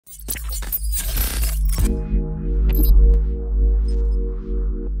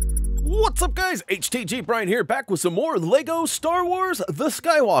What's up, guys? HTG Brian here, back with some more LEGO Star Wars The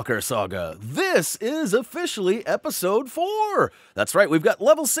Skywalker Saga. This is officially episode 4. That's right, we've got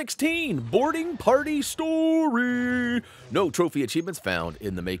level 16, Boarding Party Story. No trophy achievements found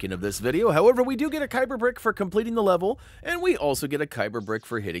in the making of this video. However, we do get a Kyber brick for completing the level, and we also get a Kyber brick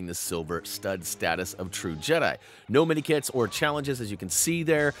for hitting the silver stud status of True Jedi. No mini kits or challenges, as you can see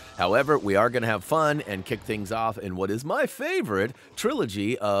there. However, we are going to have fun and kick things off in what is my favorite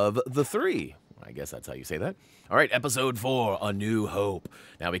trilogy of the 3. I guess that's how you say that. All right, episode 4, A New Hope.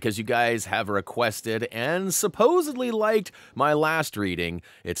 Now, because you guys have requested and supposedly liked my last reading,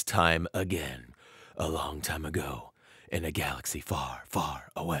 it's time again. A long time ago, in a galaxy far, far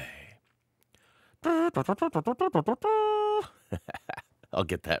away. I'll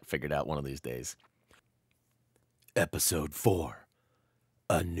get that figured out one of these days. Episode 4,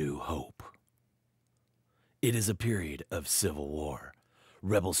 A New Hope. It is a period of civil war.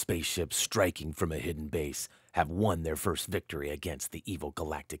 Rebel spaceships striking from a hidden base have won their first victory against the evil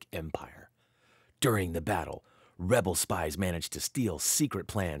Galactic Empire. During the battle, Rebel spies managed to steal secret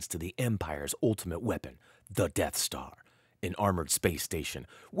plans to the Empire's ultimate weapon, the Death Star, an armored space station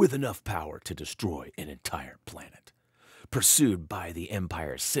with enough power to destroy an entire planet. Pursued by the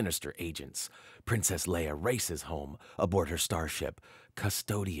Empire's sinister agents, Princess Leia races home aboard her starship,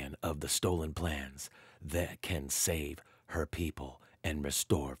 custodian of the stolen plans that can save her people and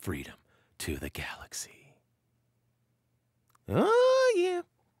restore freedom to the galaxy. Oh,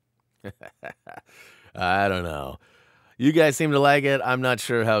 yeah. I don't know. You guys seem to like it. I'm not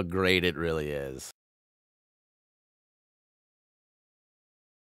sure how great it really is.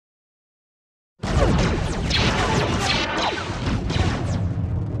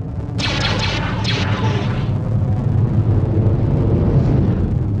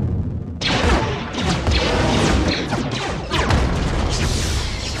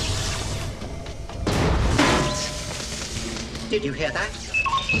 Did you hear that?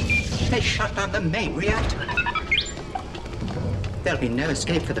 They shut down the main reactor. There'll be no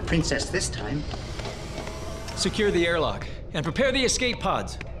escape for the princess this time. Secure the airlock and prepare the escape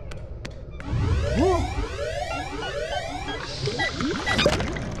pods.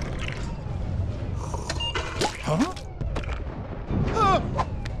 Huh?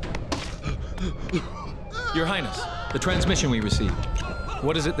 Your Highness, the transmission we received.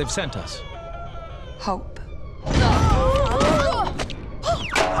 What is it they've sent us? Hope.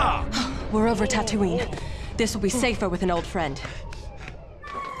 We're over Tatooine. This will be safer with an old friend.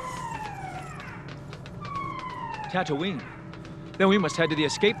 Tatooine? Then we must head to the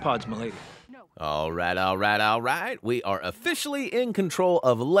escape pods, milady. All right. We are officially in control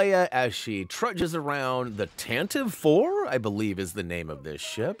of Leia as she trudges around the Tantive 4, I believe is the name of this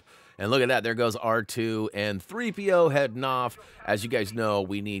ship. And look at that, there goes R2 and 3PO heading off. As you guys know,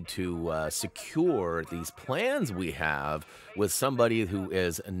 we need to secure these plans we have with somebody who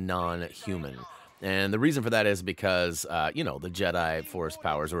is non-human. And the reason for that is because, you know, the Jedi Force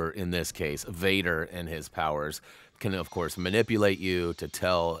powers, or in this case, Vader and his powers, can, of course, manipulate you to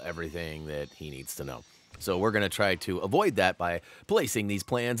tell everything that he needs to know. So we're going to try to avoid that by placing these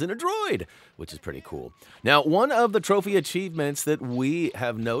plans in a droid, which is pretty cool. Now, one of the trophy achievements that we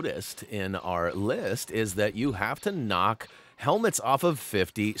have noticed in our list is that you have to knock helmets off of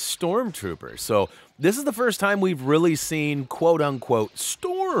 50 stormtroopers. So this is the first time we've really seen quote-unquote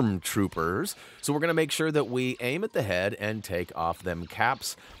stormtroopers. So we're going to make sure that we aim at the head and take off them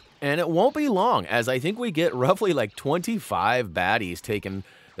caps. And it won't be long, as I think we get roughly like 25 baddies taking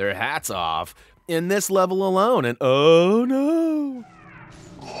their hats off in this level alone, and oh no!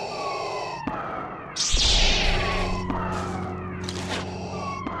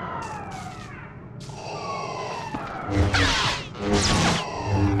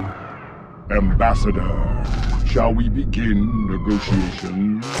 Ambassador, shall we begin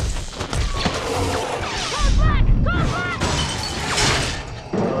negotiations?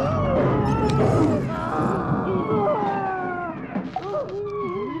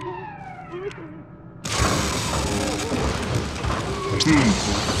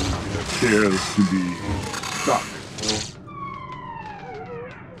 It appears to be stuck.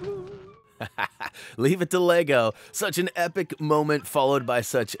 Leave it to Lego. Such an epic moment followed by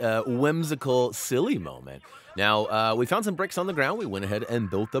such a whimsical, silly moment. Now, we found some bricks on the ground. We went ahead and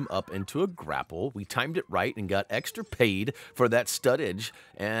built them up into a grapple. We timed it right and got extra paid for that studdage.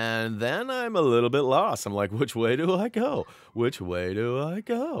 And then I'm a little bit lost. I'm like, which way do I go? Which way do I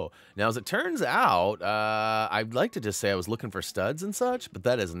go? Now, as it turns out, I'd like to just say I was looking for studs and such, but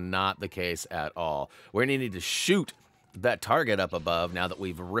that is not the case at all. We're going to need to shoot that target up above, now that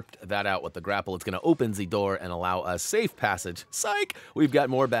we've ripped that out with the grapple, it's going to open the door and allow us safe passage. Psych! We've got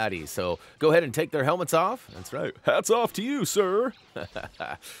more baddies, so go ahead and take their helmets off. That's right. Hats off to you, sir.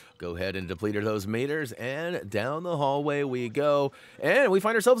 Go ahead and deplete those meters, and down the hallway we go. And we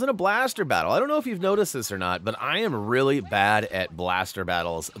find ourselves in a blaster battle. I don't know if you've noticed this or not, but I am really bad at blaster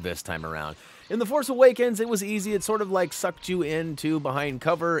battles this time around. In The Force Awakens, it was easy. It sort of like sucked you into behind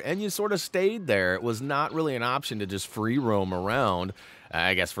cover, and you sort of stayed there. It was not really an option to just free roam around.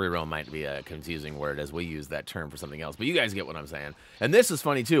 I guess free roam might be a confusing word as we use that term for something else, but you guys get what I'm saying. And this is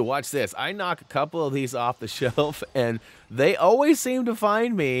funny too. Watch this. I knock a couple of these off the shelf, and they always seem to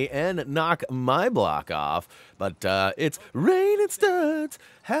find me and knock my block off. But it's rain and studs.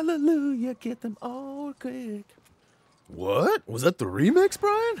 Hallelujah. Get them all quick. What? Was that the remix,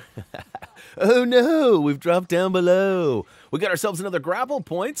 Brian? Oh no, we've dropped down below. We got ourselves another grapple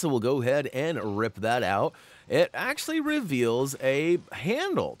point, so we'll go ahead and rip that out. It actually reveals a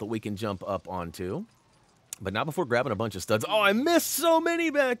handle that we can jump up onto, but not before grabbing a bunch of studs. Oh, I missed so many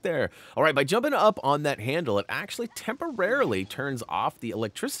back there. All right, by jumping up on that handle, it actually temporarily turns off the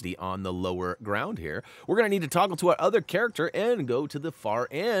electricity on the lower ground here. We're going to need to toggle to our other character and go to the far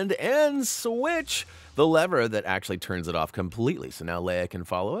end and switch the lever that actually turns it off completely. So now Leia can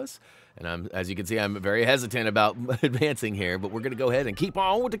follow us. And as you can see, I'm very hesitant about advancing here, but we're going to go ahead and keep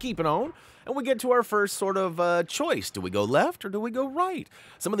on with the keeping on. And we get to our first sort of choice. Do we go left or do we go right?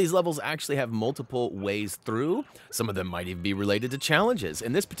 Some of these levels actually have multiple ways through. Some of them might even be related to challenges.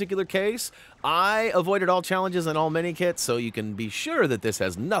 In this particular case, I avoided all challenges and all mini-kits, so you can be sure that this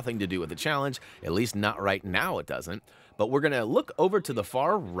has nothing to do with the challenge. At least not right now it doesn't. But we're going to look over to the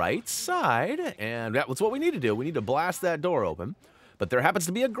far right side, and that's what we need to do. We need to blast that door open. But there happens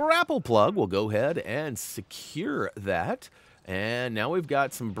to be a grapple plug. We'll go ahead and secure that. And now we've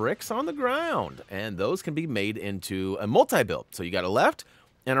got some bricks on the ground, and those can be made into a multi-build. So you got a left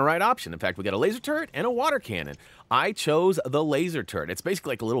and a right option. In fact, we got a laser turret and a water cannon. I chose the laser turret. It's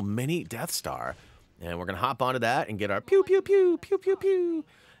basically like a little mini Death Star. And we're going to hop onto that and get our pew, pew, pew, pew, pew, pew,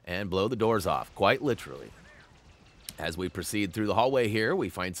 and blow the doors off, quite literally. As we proceed through the hallway here, we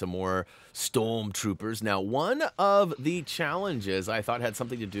find some more stormtroopers. Now, one of the challenges I thought had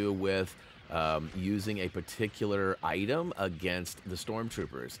something to do with using a particular item against the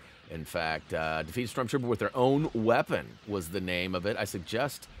stormtroopers. In fact, defeat a stormtrooper with their own weapon was the name of it. I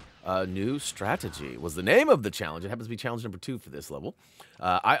suggest a new strategy was the name of the challenge. It happens to be challenge number 2 for this level.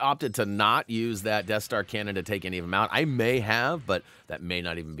 I opted to not use that Death Star cannon to take any of them out. I may have, but that may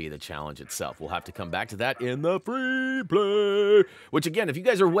not even be the challenge itself. We'll have to come back to that in the free play. Which, again, if you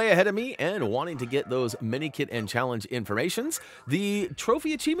guys are way ahead of me and wanting to get those mini-kit and challenge informations, the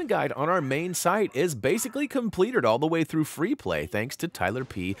trophy achievement guide on our main site is basically completed all the way through free play, thanks to Tyler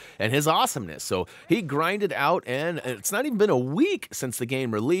P. and his awesomeness. So he grinded out, and it's not even been a week since the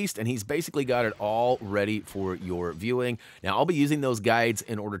game released, and he's basically got it all ready for your viewing. Now, I'll be using those guides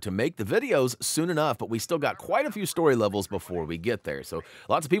in order to make the videos soon enough, but we still got quite a few story levels before we get there. So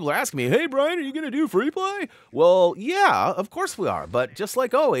lots of people are asking me, hey, Brian, are you going to do free play? Well, yeah, of course we are. But just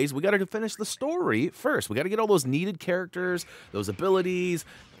like always, we got to finish the story first. We got to get all those needed characters, those abilities,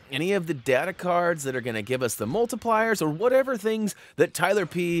 any of the data cards that are going to give us the multipliers or whatever things that Tyler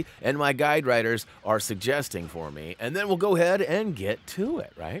P. and my guide writers are suggesting for me. And then we'll go ahead and get to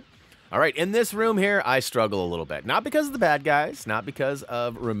it, right? All right, in this room here, I struggle a little bit. Not because of the bad guys, not because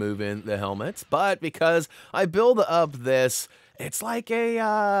of removing the helmets, but because I build up this, it's like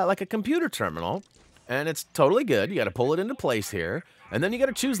a computer terminal, and it's totally good. You got to pull it into place here, and then you got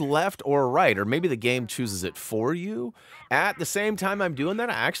to choose left or right, or maybe the game chooses it for you. At the same time I'm doing that,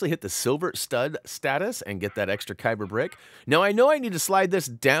 I actually hit the silver stud status and get that extra kyber brick. Now, I know I need to slide this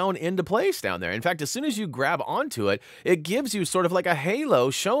down into place down there. In fact, as soon as you grab onto it, it gives you sort of like a halo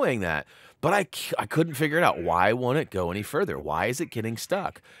showing that. But I couldn't figure it out. Why won't it go any further? Why is it getting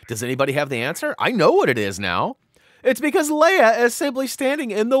stuck? Does anybody have the answer? I know what it is now. It's because Leia is simply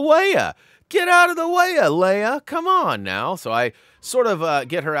standing in the way. Get out of the way, Leia. Come on now. So I sort of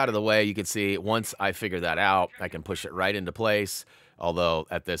get her out of the way. You can see once I figure that out, I can push it right into place. Although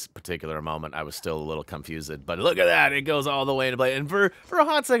at this particular moment, I was still a little confused. But look at that. It goes all the way into place. And for a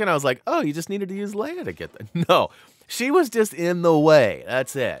hot second, I was like, oh, you just needed to use Leia to get that. No, she was just in the way.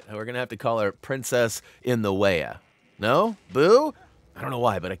 That's it. We're going to have to call her Princess in the Way. No? Boo? I don't know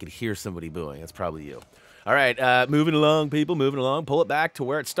why, but I could hear somebody booing. That's probably you. All right, moving along, people, moving along. Pull it back to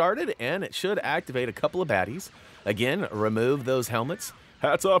where it started, and it should activate a couple of baddies. Again, remove those helmets.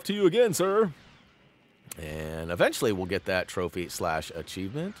 Hats off to you again, sir. And eventually we'll get that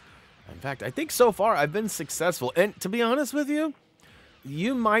trophy/achievement. In fact, I think so far I've been successful. And to be honest with you,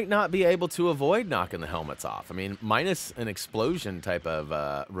 you might not be able to avoid knocking the helmets off. I mean, minus an explosion type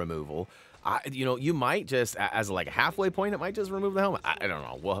of removal. You know, you might just, as like a halfway point, it might just remove the helmet. I don't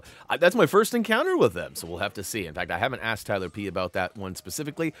know. Well, that's my first encounter with them, so we'll have to see. In fact, I haven't asked Tyler P about that one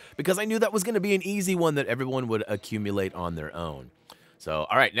specifically because I knew that was going to be an easy one that everyone would accumulate on their own. So,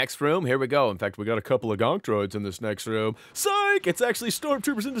 all right, next room, here we go. In fact, we got a couple of gonk droids in this next room. Psych! It's actually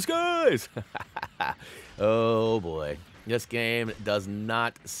stormtroopers in disguise! Oh, boy. This game does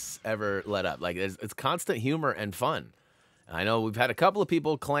not ever let up. Like, it's constant humor and fun. I know we've had a couple of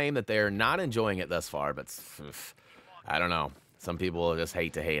people claim that they're not enjoying it thus far, but I don't know. Some people just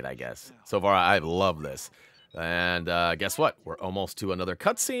hate to hate, I guess. So far, I've loved this. And guess what? We're almost to another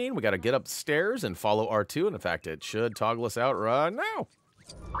cutscene. We got to get upstairs and follow R2. And in fact, it should toggle us out right now.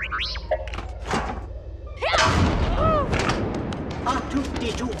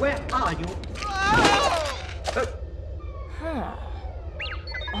 R2-D2, where are you?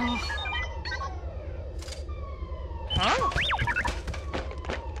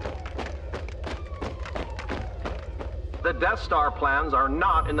 The Death Star plans are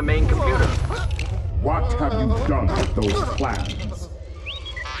not in the main computer. What have you done with those plans?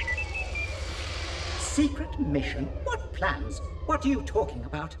 Secret mission? What plans? What are you talking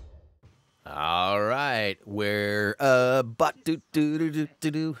about? All right, we're All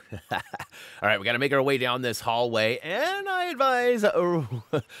right, we got to make our way down this hallway, and I advise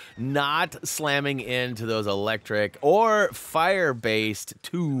not slamming into those electric or fire-based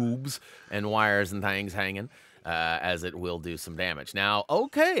tubes and wires and things hanging, as it will do some damage. Now,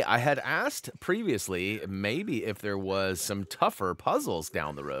 okay, I had asked previously maybe if there was some tougher puzzles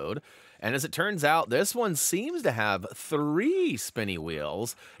down the road. And as it turns out, this one seems to have 3 spinny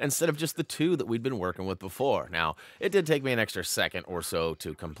wheels instead of just the 2 that we'd been working with before. Now, it did take me an extra second or so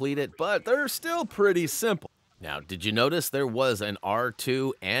to complete it, but they're still pretty simple. Now, did you notice there was an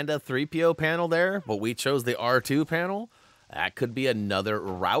R2 and a 3PO panel there, but we chose the R2 panel? That could be another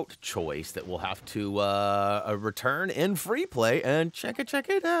route choice that we'll have to return in free play and check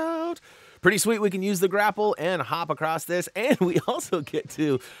it out. Pretty sweet. We can use the grapple and hop across this, and we also get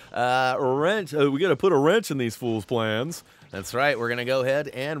to wrench. We got to put a wrench in these fools' plans. That's right. We're going to go ahead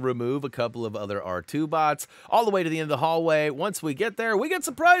and remove a couple of other R2 bots all the way to the end of the hallway. Once we get there, we get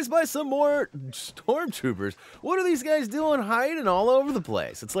surprised by some more stormtroopers. What are these guys doing hiding all over the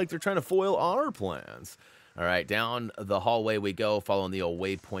place? It's like they're trying to foil our plans. All right, down the hallway we go, following the old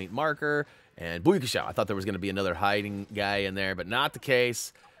waypoint marker, and booyakasha. I thought there was going to be another hiding guy in there, but not the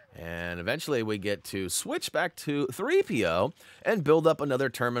case. And eventually we get to switch back to 3PO and build up another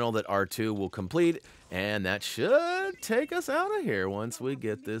terminal that R2 will complete. And that should take us out of here once we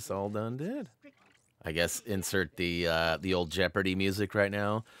get this all done did. I guess insert the old Jeopardy music right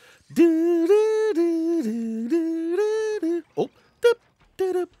now. Do, do, do, do, do, do, do. Oh, doop,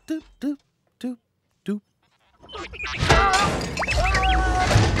 doop, doop, doop, doop, doop.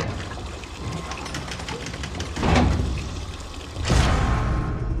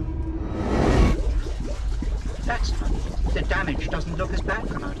 That's funny. The damage doesn't look as bad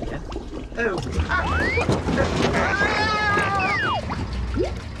from out here. Oh.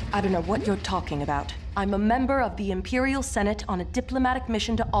 I don't know what you're talking about. I'm a member of the Imperial Senate on a diplomatic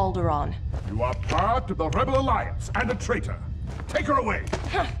mission to Alderaan. You are part of the Rebel Alliance and a traitor. Take her away.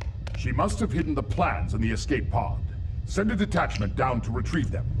 She must have hidden the plans in the escape pod. Send a detachment down to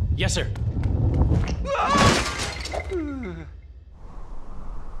retrieve them. Yes, sir.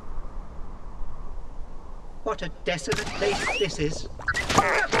 What a desolate place this is.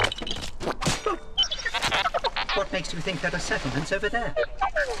 What makes you think there are settlements over there?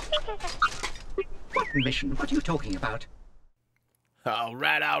 What mission? What are you talking about? All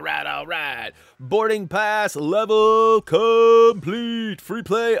right. Boarding pass level complete. Free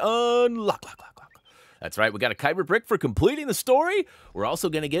play unlock. That's right, we got a Kyber brick for completing the story. We're also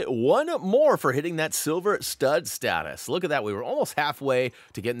going to get 1 more for hitting that silver stud status. Look at that, we were almost halfway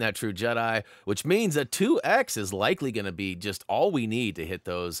to getting that true Jedi, which means a 2X is likely going to be just all we need to hit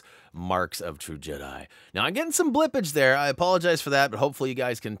those marks of true Jedi. Now, I'm getting some blippage there. I apologize for that, but hopefully you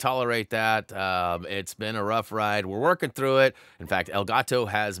guys can tolerate that. It's been a rough ride. We're working through it. In fact, Elgato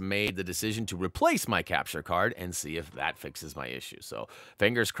has made the decision to replace my capture card and see if that fixes my issue. So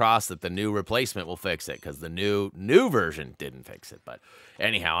fingers crossed that the new replacement will fix it, because the new version didn't fix it. But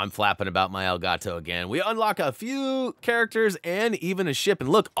anyhow, I'm flapping about my Elgato again. We unlock a few characters and even a ship, and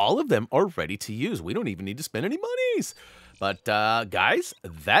look, all of them are ready to use. We don't even need to spend any monies. But guys,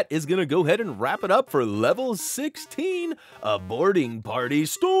 that is going to go ahead and wrap it up for level 16 of Boarding Party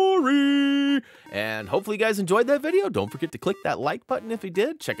Story. Sorry. And hopefully you guys enjoyed that video. Don't forget to click that like button if you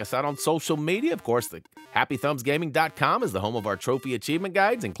did. Check us out on social media. Of course, the HappyThumbsGaming.com is the home of our trophy achievement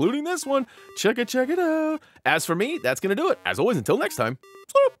guides, including this one. Check it out. As for me, that's going to do it. As always, until next time.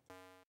 Sloop.